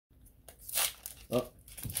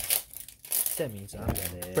That means I'm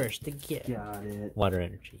first to get. Got it. Water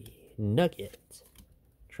energy. Nugget.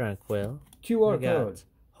 Tranquil. QR We got code.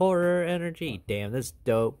 horror energy. Damn, that's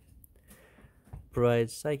dope.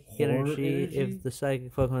 Provides psychic energy. If the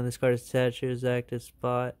psychic Pokemon in this card is attached to his active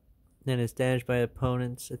spot, then it's damaged by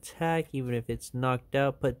opponent's attack. Even if it's knocked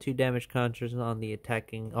out, put 2 damage counters on the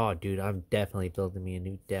attacking. Oh, dude, I'm definitely building me a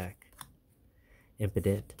new deck.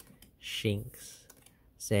 Impotent. Shinx.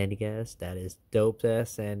 Sandygast. That is dope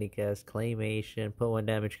ass Sandygast. Claymation. Put 1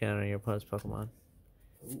 damage counter on your opponent's Pokemon.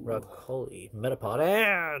 Rock, holy Metapod,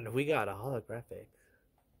 and we got a holographic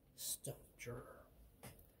Stoneger.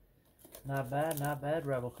 Not bad,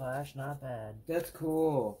 Rebel Clash, not bad. That's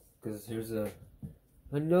cool. Because here's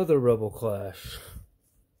another Rebel Clash.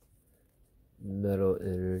 Metal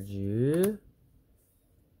Energy.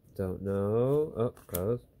 Don't know. Oh,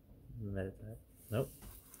 close. Metapod. Nope.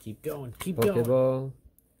 Keep going, keep Pokeball. going.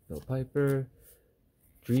 No Piper.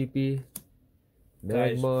 Dreepy.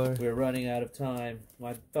 Guys, Magmar. we're running out of time.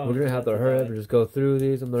 My phone. We're gonna have to hurry up and just go through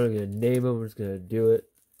these. I'm not even gonna name them. We're just gonna do it.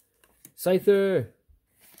 Scyther.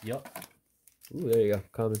 Yup. Ooh, there you go.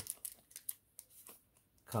 Common.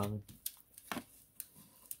 Common.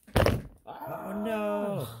 Oh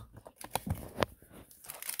no!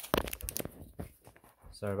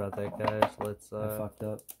 Sorry about that, guys. Let's I fucked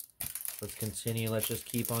up. let's continue. Let's just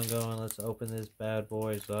keep on going. Let's open this bad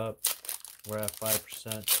boys up. We're at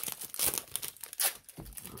 5%.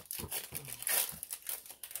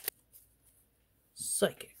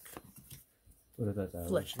 Psychic. What is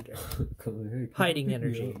that? Legendary. Hiding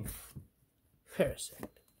energy.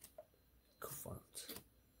 Parasect. Kufant.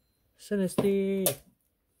 Sinistee.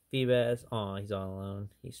 Feebas. Aw, he's all alone.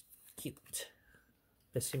 He's cute.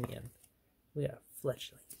 Bassimian. We got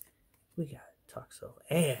Fletchling. We got Toxel.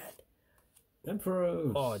 And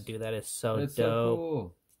Emperor. oh, dude, that is so That's dope. so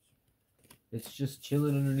cool. It's just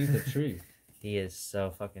chilling underneath a tree. He is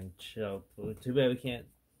so fucking chill. Too bad we can't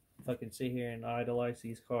fucking sit here and idolize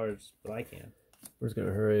these cards, but I can. We're just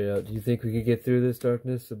gonna hurry up. Do you think we could get through this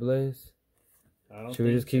Darkness Ablaze? I don't Should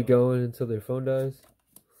we just keep going until their phone dies?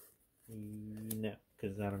 No,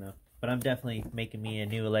 because I don't know. But I'm definitely making me a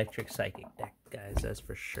new electric psychic deck, guys. That's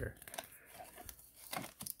for sure.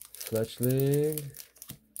 Fletchling.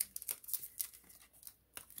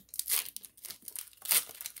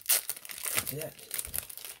 Deck.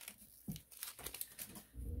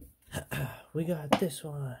 We got this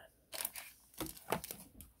one.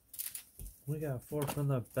 We got 4 from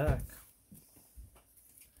the back.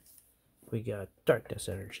 We got Darkness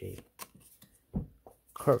Energy,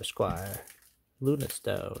 Corvisquire,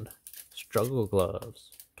 Lunastone, Struggle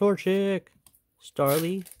Gloves, Torchic,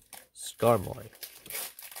 Starly, Skarmory,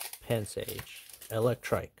 Pansage,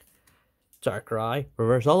 Electrike, Darkrai,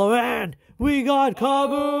 Reverse Holoman. We got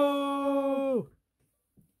Kabu!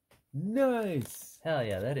 Nice. Hell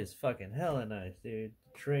yeah, that is fucking hella nice, dude.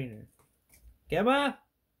 Trainer. Gamma!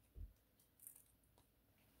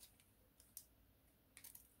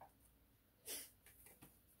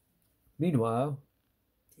 Meanwhile,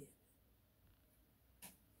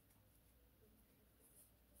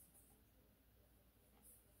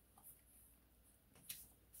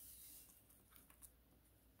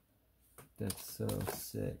 that's so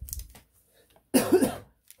sick.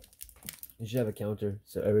 You should have a counter,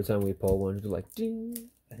 so every time we pull one, it's like ding.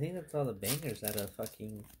 I think that's all the bangers out of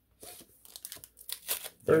fucking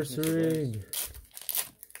First ring.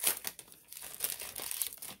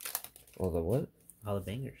 All the what? all the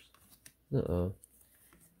bangers. Uh-oh.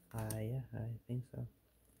 Yeah, I think so.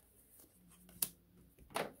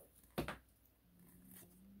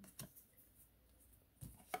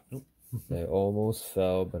 Nope. They almost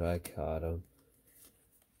fell, but I caught them.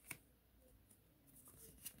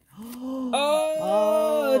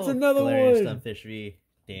 Oh, that's another Galarian one. Stunfish V.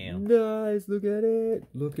 Damn. Nice. Look at it.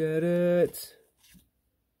 Look at it.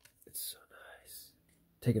 It's so nice.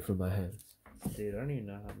 Take it from my hands. Dude, I don't even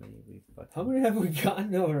know how many we fucking... How many have we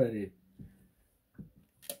gotten already?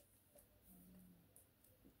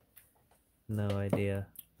 No idea.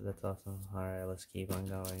 But that's awesome. Alright, let's keep on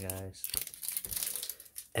going, guys.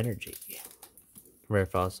 Energy. Rare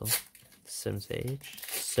Fossil. Simsage.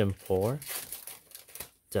 Sim4.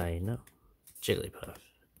 Dino. Jigglypuff.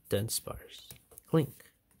 Dunsparce.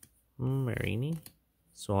 Clink. Marini.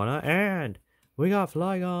 Swanna. And we got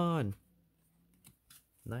Flygon.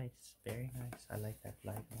 Nice. Very nice. I like that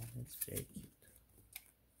Flygon. It's very cute.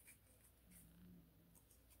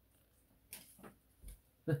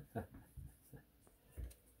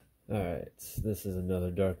 Alright, this is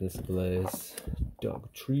another Darkness Ablaze. Dog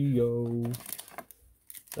Trio.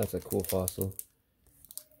 That's a cool fossil.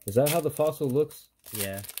 Is that how the fossil looks?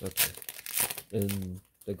 Yeah. Okay. In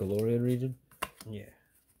the Galarian region? Yeah.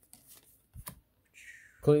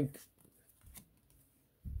 Clink.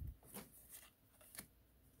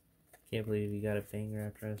 Can't believe you got a finger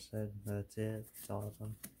after I said that's it. It's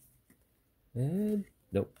awesome. And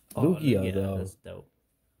nope. Oh, Lugia, though. That's dope.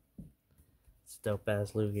 It's dope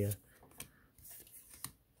ass Lugia.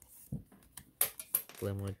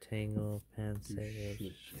 Glimwood Tangle,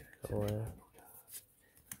 Pansage, Cola,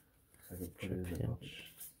 Pinch,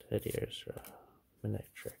 Teddiers,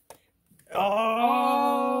 Manectric.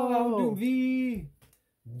 Oh, V!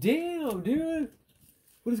 Damn, dude!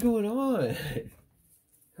 What is going on?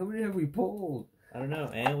 How many have we pulled? I don't know,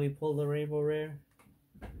 and we pulled the Rainbow Rare.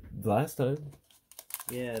 Last time.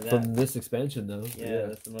 Yeah, that. From this expansion, though. Yeah,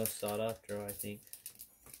 that's the most sought after, I think.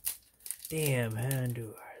 Damn,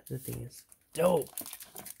 Handor. The thing is dope.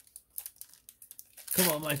 Come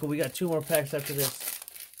on, Michael. We got 2 more packs after this.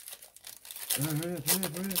 Hurry up.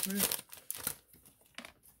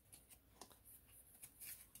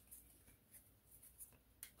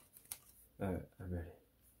 Alright, I'm ready.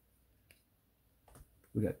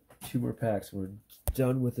 We got 2 more packs. We're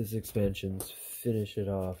done with this expansion. Let's finish it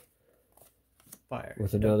off. Fire.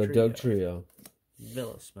 With another Doug Trio.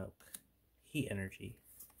 Villa Smoke. Heat Energy.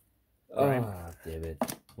 Ah, damn it.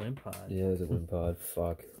 Wimpod. Yeah, it was a Wimpod.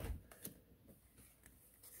 Fuck.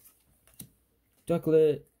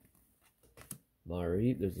 Ducklet.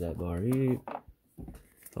 Mareep. There's that Mareep.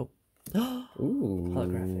 Oh. Ooh.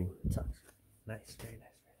 Holographic. Sucks. Nice. Very nice.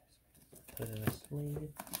 Put it in a sleeve.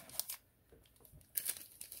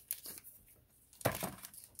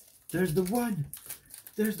 There's the one.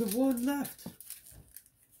 There's the one left.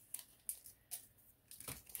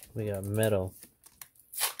 We got Metal.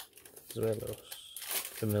 Zuelos.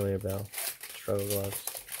 Familiar Bell. Struggle Gloves.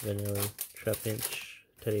 Vanilla. Trapinch.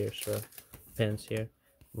 Teddy Ursa. Pansear.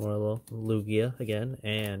 Morlo. Lugia again.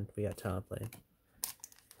 And we got Talonflame.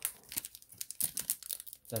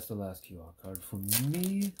 That's the last QR card for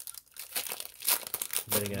me.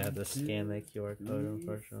 But you're gonna have to scan that QR code,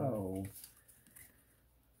 unfortunately. Oh.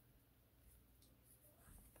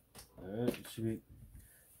 Alright, should we...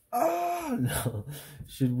 Oh, no.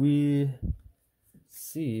 Should we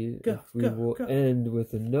see if we will end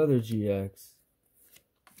with another GX?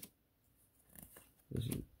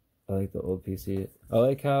 I like the old PC. I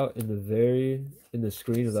like how in the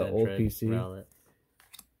screen of that old PC. Rowlet.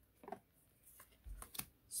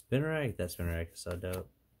 Spinarak, that Spinarak is so dope.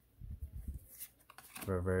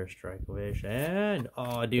 Reverse Strike Wish, and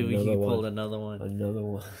oh dude, he pulled another one. Another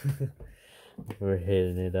one. We're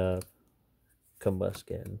hitting it up.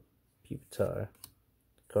 Combusken, Pupitar,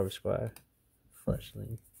 Corvisquire,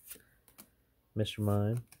 Fleshling, Mr.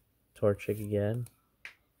 Mime, Torchic again,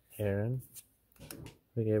 Aaron.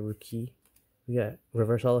 We got Rookie. We got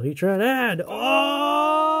Reverse Hollow Heatran, and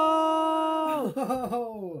oh,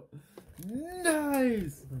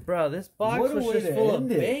 nice, bro. This box was just full of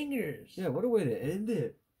bangers. Yeah, what a way to end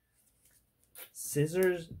it.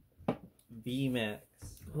 Scissors VMAX.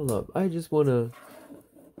 Hold up, I just wanna.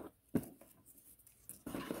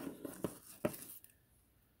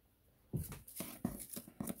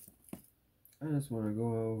 I just want to go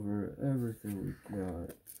over everything we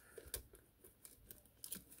got.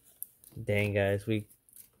 Dang, guys, we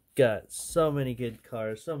got so many good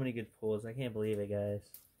cards, so many good pulls. I can't believe it,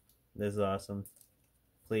 guys. This is awesome.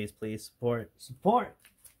 Please, please support. Support!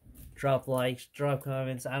 Drop likes, drop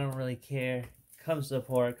comments. I don't really care. Come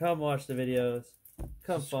support. Come watch the videos.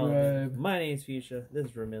 Come follow me. My name's Fuchsia. This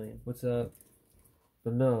is Vermilion. What's up?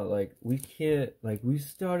 But no, like, we can't, like, we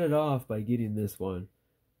started off by getting this one.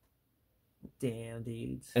 Damn,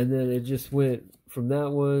 dudes. And then it just went from that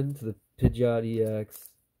one to the Pidgeot EX,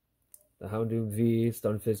 the Houndoom V,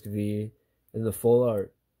 Stunfisk V, and the full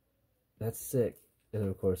art. That's sick. And then,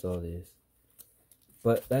 of course, all these.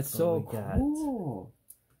 But that's so cool.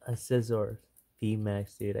 A Scizor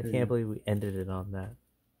VMAX, dude. I can't believe we ended it on that.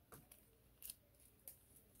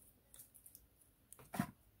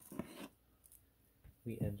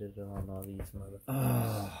 We ended it on all these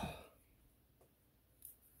motherfuckers.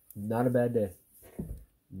 Not a bad day.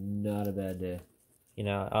 Not a bad day. You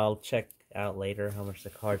know, I'll check out later how much the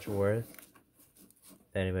cards are worth.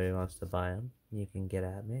 If anybody wants to buy them, you can get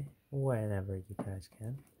at me whenever you guys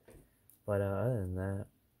can. But other than that,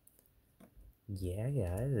 yeah,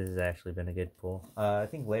 guys, this has actually been a good pull. I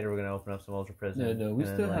think later we're gonna open up some Ultra Prison. Yeah, no, we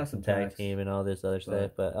still have some tag team and all this other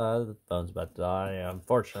stuff. But the phone's about to die.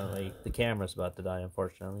 Unfortunately, the camera's about to die.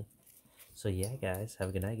 Unfortunately. So yeah, guys, have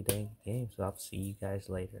a good night, good day, game. So I'll see you guys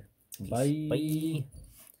later. Peace. Bye. Bye.